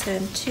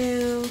lesson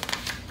 2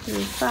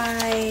 through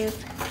 5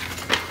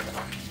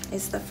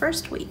 is the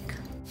first week.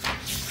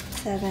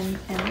 7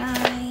 and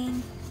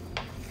 9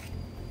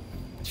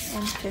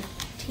 and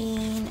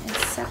 15 is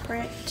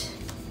separate,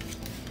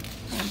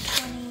 and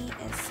 20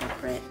 is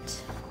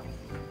separate.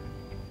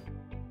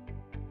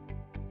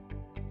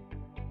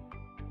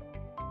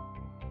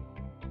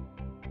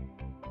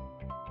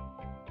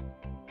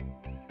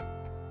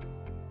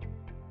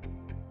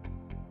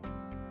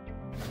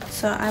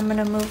 So I'm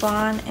gonna move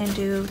on and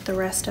do the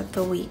rest of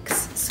the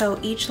weeks. So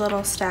each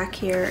little stack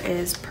here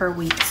is per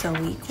week. So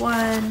week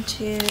 1,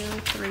 2,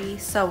 3,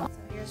 so on. So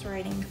here's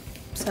writing.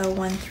 So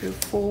 1 through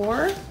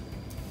 4,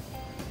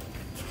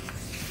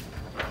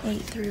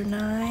 8 through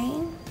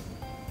 9,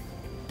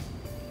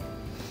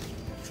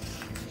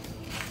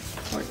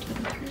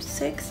 14 through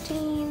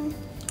 16.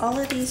 All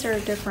of these are a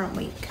different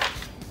week.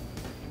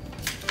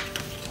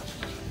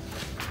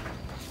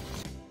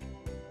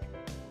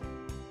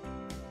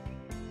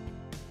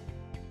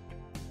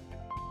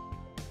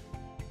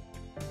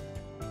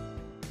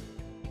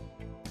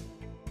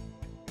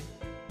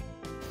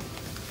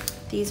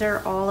 These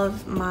are all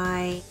of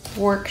my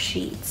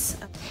worksheets,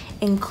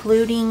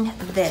 including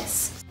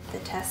this. The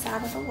test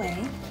out of the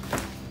way.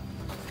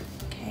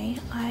 Okay,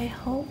 I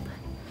hope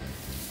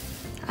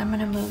I'm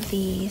gonna move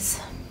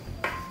these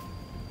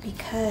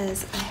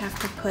because I have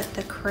to put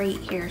the crate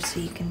here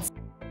so you can see.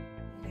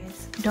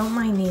 Guys, don't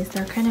mind these,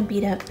 they're kind of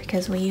beat up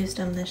because we used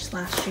them this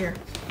last year.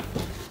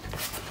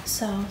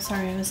 So,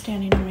 sorry, I was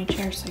standing on my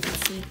chair so I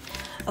could see.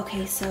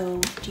 Okay,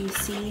 so do you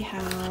see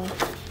how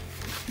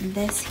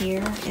this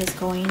here is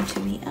going to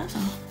be,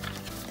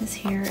 this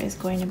here is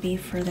going to be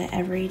for the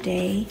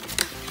everyday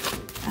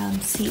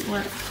seat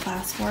work,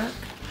 class work,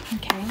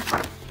 okay?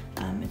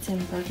 It's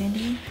in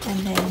burgundy, and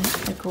then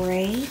the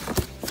gray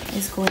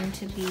is going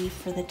to be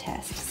for the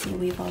test. See,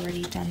 we've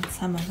already done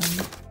some of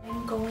them.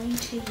 I'm going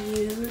to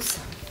use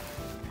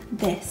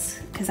this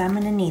because I'm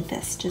gonna need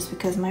this just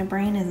because my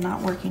brain is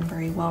not working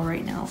very well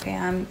right now, okay?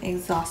 I'm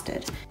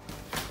exhausted.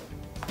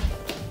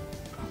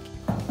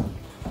 There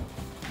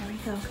we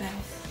go,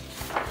 guys.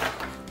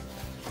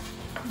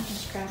 I'm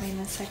just grabbing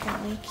the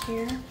second leak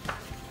here.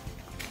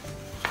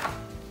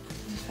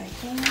 If I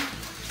can.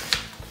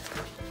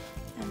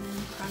 And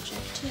then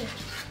project 2.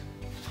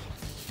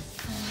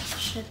 That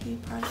should be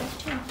project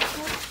 2. Okay.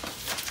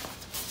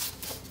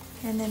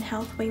 And then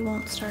health we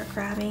won't start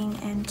grabbing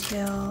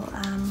until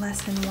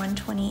lesson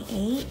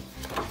 128.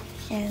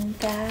 And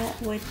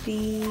that would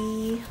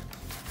be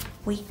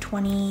week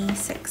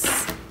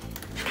 26.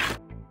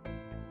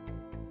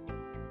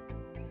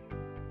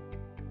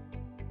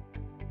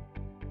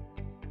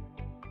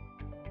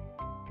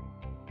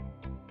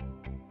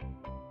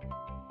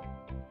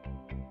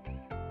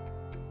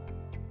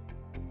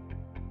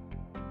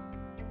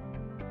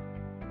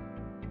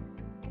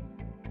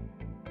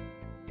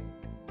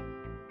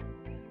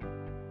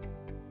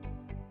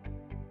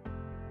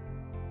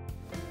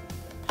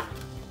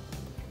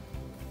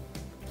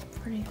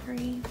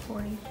 $43,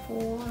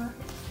 $44.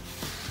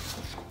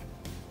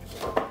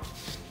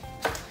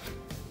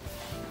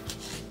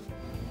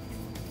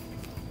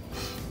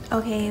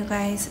 Okay, you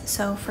guys,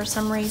 so for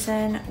some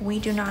reason we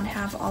do not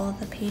have all of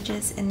the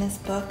pages in this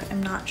book.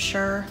 I'm not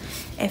sure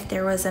if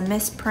there was a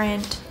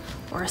misprint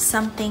or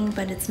something,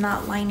 but it's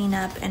not lining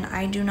up, and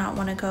I do not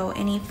want to go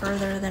any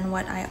further than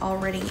what I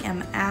already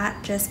am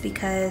at just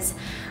because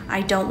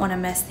I don't want to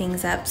mess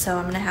things up. So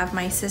I'm going to have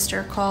my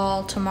sister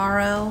call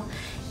tomorrow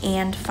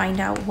and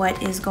find out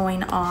what is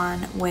going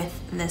on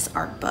with this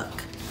art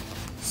book.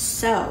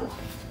 So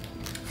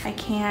I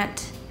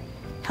can't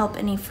help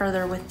any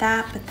further with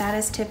that, but that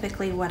is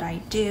typically what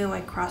I do.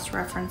 I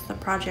cross-reference the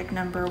project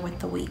number with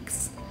the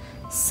weeks.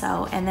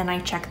 So, and then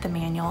I check the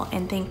manual,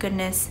 and thank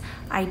goodness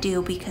I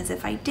do, because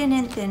if I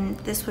didn't, then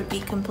this would be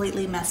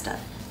completely messed up.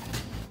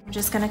 I'm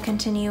just gonna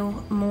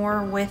continue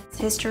more with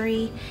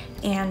history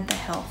and the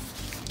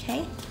health,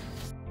 okay?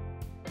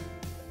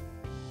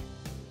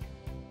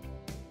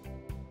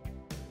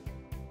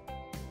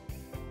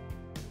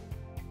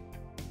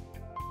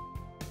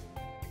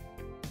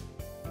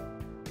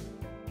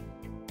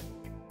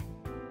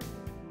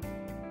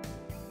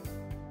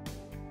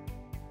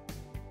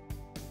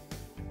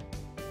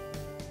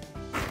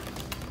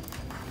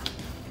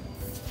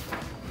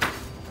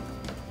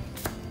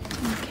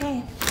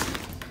 Okay,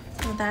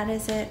 so that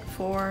is it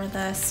for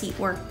the seat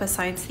work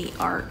besides the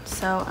art.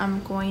 So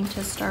I'm going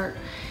to start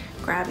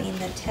grabbing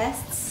the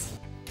tests.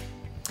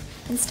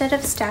 Instead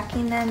of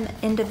stacking them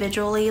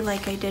individually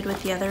like I did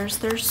with the others,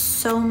 there's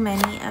so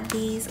many of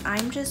these,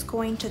 I'm just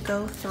going to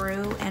go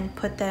through and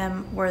put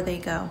them where they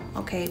go,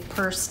 okay,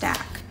 per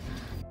stack.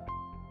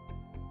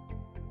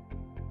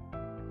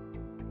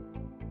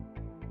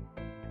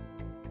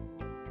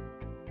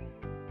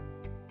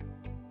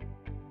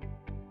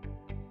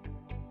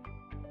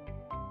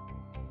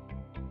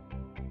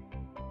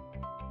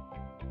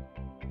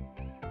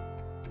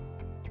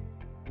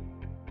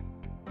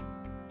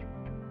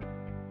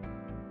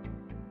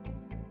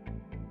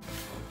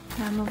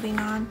 Now moving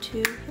on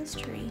to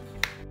history.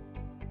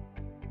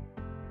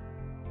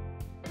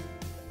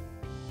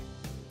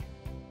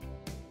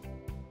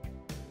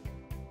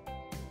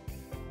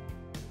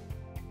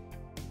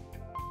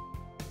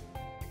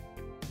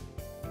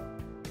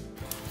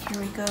 Here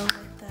we go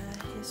with the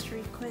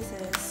history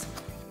quizzes.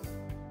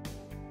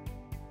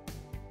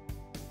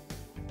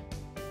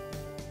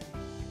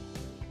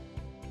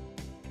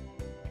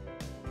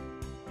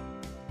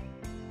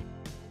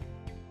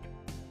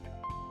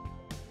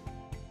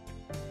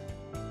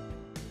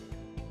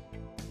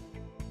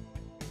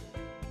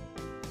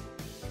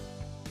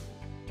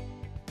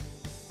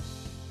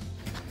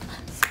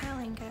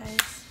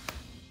 Guys.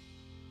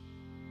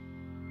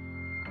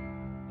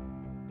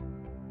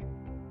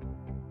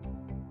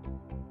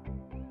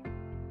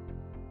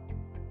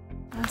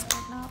 Last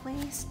but not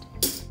least,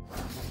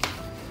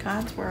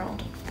 God's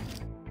World.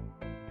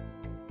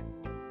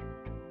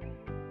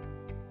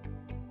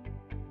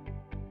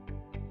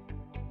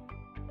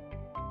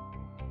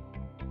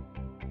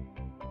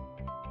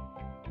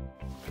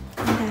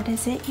 And that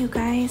is it, you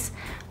guys.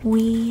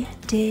 We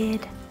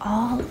did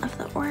all of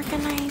the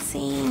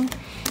organizing.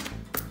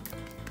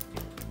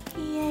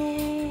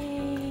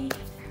 Yay!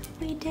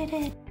 We did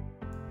it.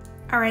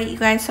 All right, you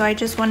guys, so I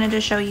just wanted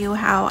to show you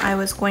how I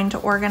was going to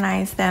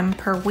organize them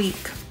per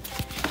week.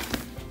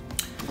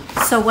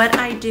 So what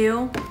I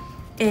do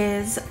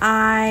is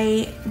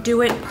I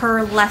do it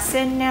per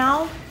lesson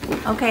now.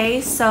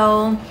 Okay,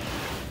 so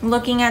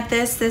looking at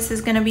this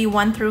is gonna be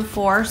 1 through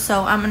 4.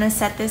 So I'm gonna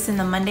set this in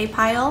the Monday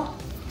pile.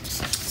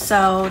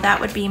 So that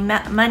would be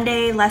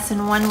Monday,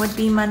 lesson 1 would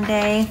be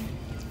Monday,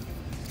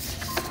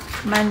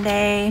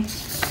 Monday,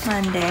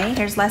 Monday.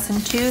 Here's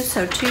lesson 2,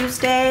 so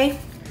Tuesday,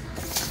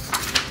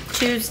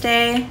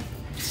 Tuesday,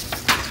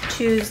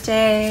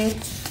 Tuesday,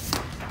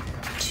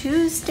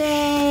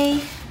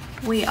 Tuesday.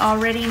 We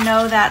already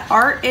know that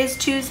art is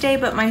Tuesday,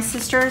 but my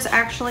sister's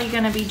actually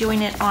gonna be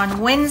doing it on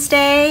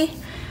Wednesday.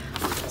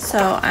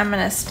 So I'm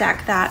gonna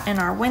stack that in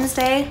our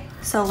Wednesday.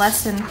 So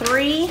lesson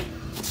 3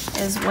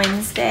 is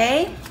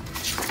Wednesday.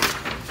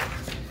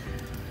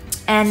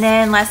 And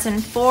then lesson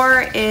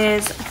 4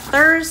 is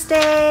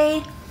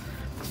Thursday.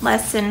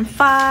 Lesson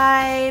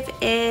 5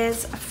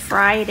 is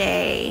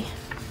Friday.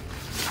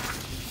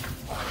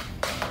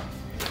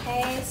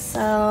 Okay,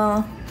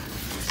 so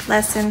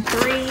lesson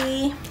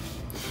 3,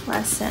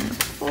 lesson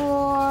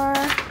 4,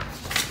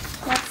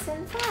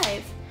 lesson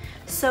 5.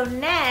 So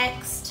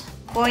next,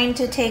 I'm going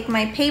to take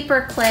my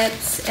paper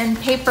clips and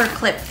paper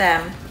clip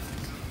them.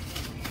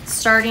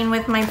 Starting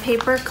with my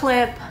paper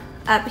clip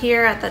up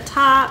here at the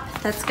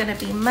top, that's gonna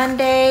be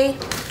Monday.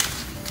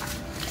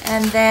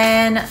 And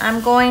then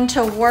I'm going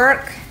to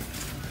work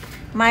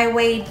my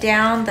way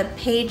down the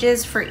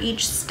pages for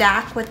each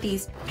stack with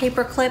these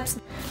paper clips.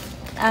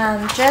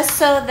 Just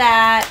so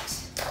that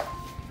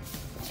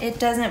it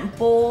doesn't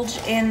bulge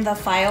in the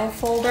file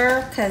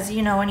folder, because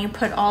you know when you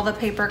put all the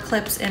paper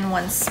clips in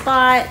one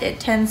spot, it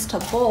tends to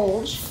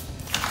bulge.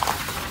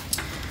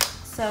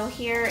 So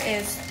here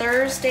is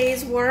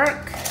Thursday's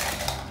work.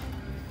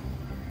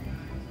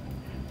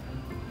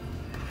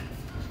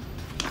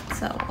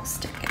 So we'll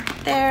stick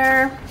it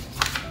there.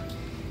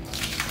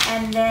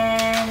 And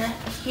then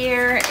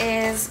here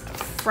is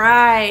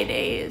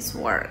Friday's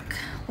work.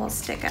 We'll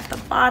stick at the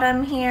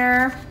bottom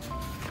here,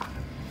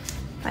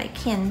 if I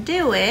can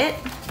do it.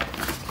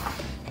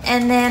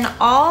 And then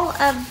all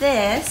of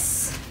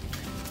this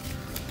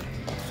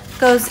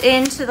goes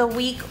into the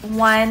week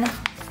 1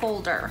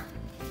 folder.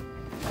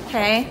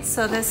 Okay,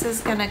 so this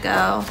is gonna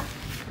go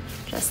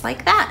just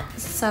like that.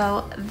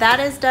 So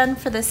that is done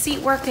for the seat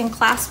work and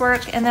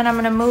classwork, and then I'm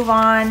gonna move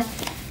on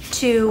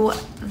to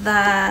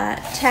the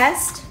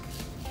test.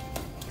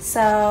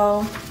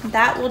 So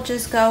that will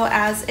just go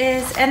as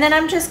is, and then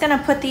I'm just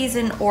gonna put these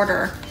in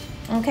order,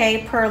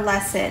 okay, per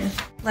lesson.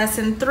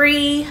 Lesson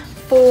 3,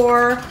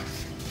 4,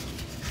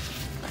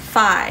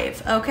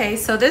 5. Okay,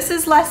 so this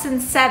is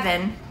lesson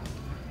 7.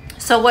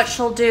 So what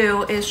she'll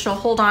do is she'll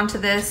hold on to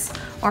this,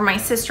 or my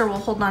sister will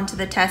hold on to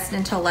the test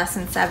until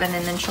lesson 7,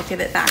 and then she'll give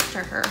it back to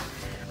her.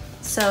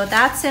 So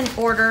that's in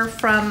order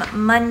from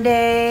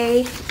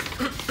Monday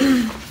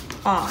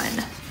on,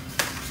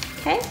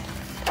 okay?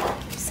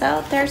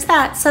 So there's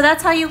that. So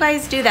that's how you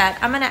guys do that.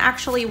 I'm gonna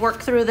actually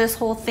work through this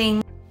whole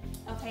thing.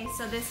 Okay,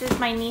 so this is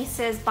my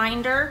niece's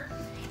binder,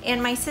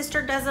 and my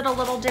sister does it a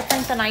little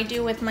different than I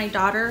do with my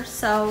daughter.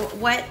 So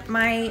what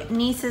my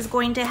niece is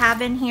going to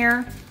have in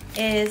here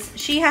is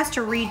she has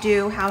to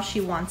redo how she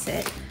wants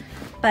it.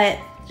 But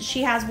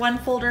she has one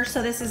folder,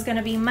 so this is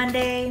gonna be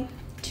Monday,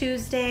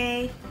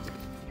 Tuesday,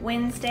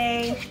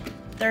 Wednesday,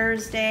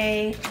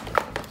 Thursday,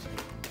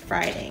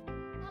 Friday.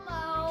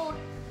 Hello.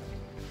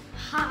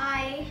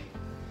 Hi.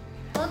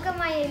 Look at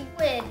my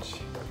fridge.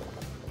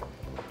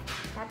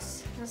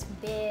 That's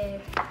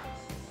big.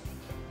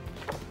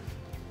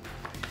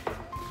 Oh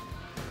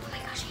my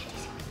gosh,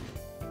 Andy's.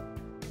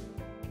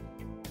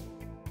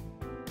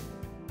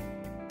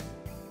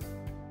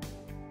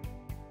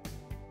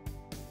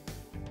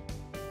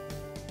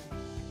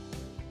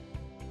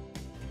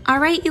 All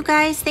right, you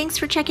guys, thanks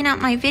for checking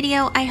out my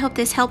video. I hope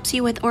this helps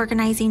you with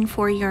organizing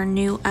for your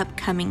new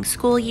upcoming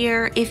school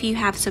year. If you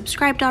have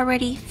subscribed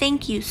already,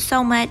 thank you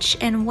so much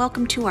and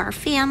welcome to our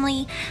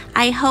family.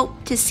 I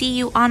hope to see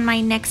you on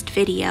my next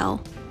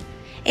video.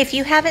 If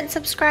you haven't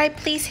subscribed,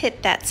 please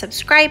hit that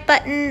subscribe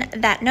button,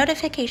 that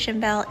notification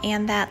bell,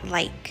 and that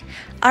like.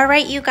 All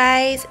right, you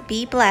guys,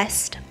 be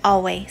blessed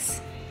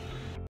always.